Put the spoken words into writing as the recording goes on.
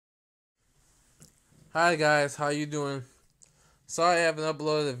Hi guys, how you doing? Sorry I haven't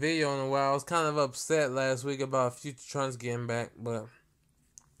uploaded a video in a while. I was kind of upset last week about Future Trunks getting back, but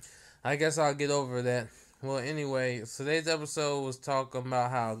I guess I'll get over that. Well, anyway, today's episode was talking about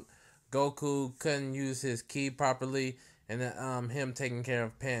how Goku couldn't use his ki properly and him taking care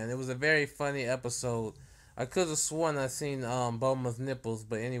of Pan. It was a very funny episode. I could have sworn I seen Bulma's nipples,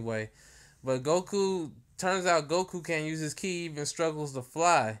 but anyway. But Goku, turns out Goku can't use his ki, even struggles to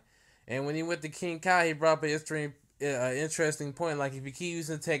fly. And when he went to King Kai, he brought up an interesting point. Like, if he keep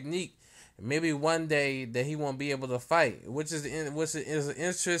using technique, maybe one day that he won't be able to fight, which is an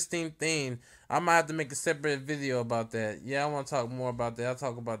interesting thing. I might have to make a separate video about that. Yeah, I want to talk more about that. I'll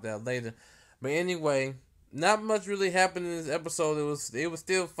talk about that later. But anyway, not much really happened in this episode. It was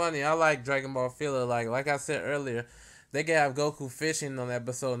still funny. I like Dragon Ball filler. Like I said earlier, they could have Goku fishing on the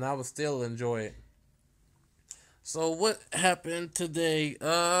episode, and I would still enjoy it. So what happened today?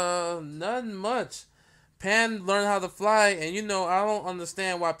 Nothing much. Pan learned how to fly, and I don't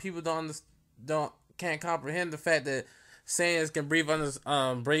understand why people can't comprehend the fact that Saiyans can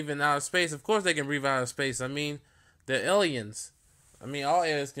breathe in outer space. Of course they can breathe out of space. I mean, they're aliens. I mean, all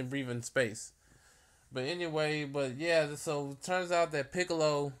aliens can breathe in space. But anyway, yeah. So it turns out that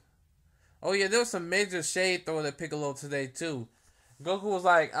Piccolo. Oh yeah, there was some major shade thrown at Piccolo today too. Goku was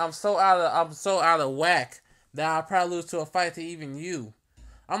like, I'm so out of whack that I'll probably lose to a fight to even you."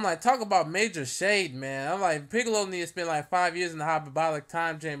 I'm like, talk about major shade, man. I'm like, Piccolo need to spend like 5 years in the hyperbolic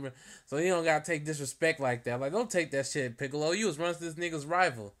time chamber, so he don't gotta take disrespect like that. Like, don't take that shit, Piccolo. You was once this nigga's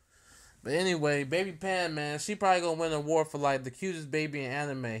rival. But anyway, Baby Pan, man, she probably gonna win an award for like the cutest baby in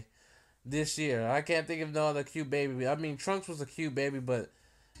anime this year. I can't think of no other cute baby. I mean, Trunks was a cute baby, but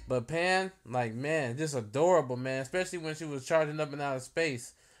Pan, like, man, just adorable, man. Especially when she was charging up and out of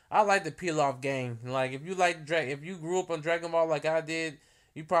space. I like the Peel Off Gang. Like, if you grew up on Dragon Ball like I did,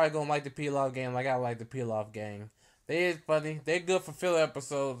 you probably gonna like the Peel Off Gang like I like the Peel Off Gang. They is funny. They good for filler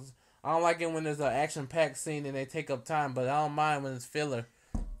episodes. I don't like it when there's an action packed scene and they take up time, but I don't mind when it's filler.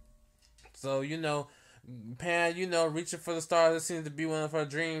 So Pan, reaching for the stars. It seems to be one of her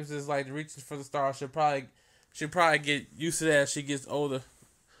dreams. Is like reaching for the stars. She'll probably get used to that as she gets older.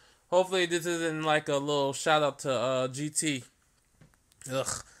 Hopefully this isn't like a little shout out to GT.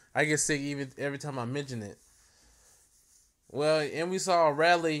 Ugh, I get sick even every time I mention it. Well, and we saw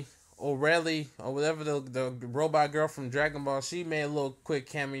O'Reilly, or whatever the robot girl from Dragon Ball. She made a little quick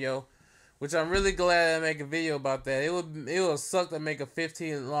cameo, which I'm really glad I make a video about that. It would suck to make a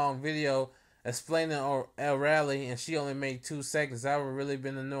 15 long video explaining O'Reilly and she only made 2 seconds. That would really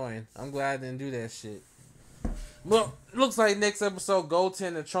been annoying. I'm glad I didn't do that shit. Well, looks like next episode,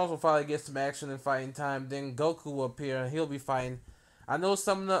 Goten and Trunks will probably get some action and fighting time. Then Goku will appear and he'll be fighting. I know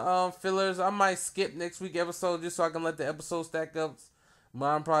some of the fillers. I might skip next week episode just so I can let the episode stack up. But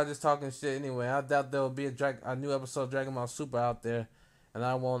I'm probably just talking shit anyway. I doubt there will be a new episode of Dragon Ball Super out there, and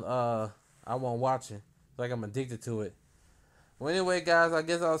I won't watch it. Like, I'm addicted to it. Well, anyway, guys, I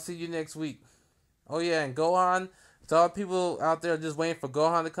guess I'll see you next week. Oh yeah, and Gohan. To all people out there just waiting for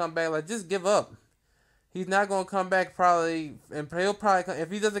Gohan to come back, like, just give up. He's not gonna come back probably, and he'll probably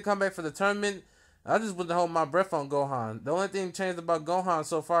if he doesn't come back for the tournament. I just wouldn't hold my breath on Gohan. The only thing changed about Gohan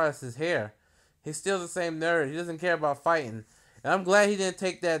so far is his hair. He's still the same nerd. He doesn't care about fighting. And I'm glad he didn't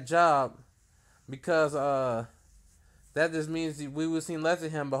take that job because that just means we will see less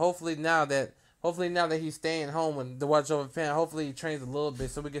of him. But hopefully now that he's staying home and to watch over Pan, hopefully he trains a little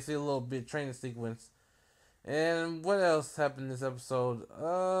bit so we can see a little bit training sequence. And what else happened this episode?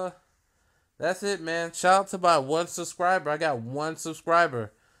 That's it, man. Shout out to my one subscriber. I got one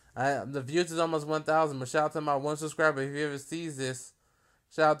subscriber. The views is almost 1,000, but shout out to my one subscriber. If you ever sees this,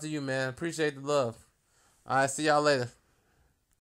 shout out to you, man. Appreciate the love. Alright, see y'all later.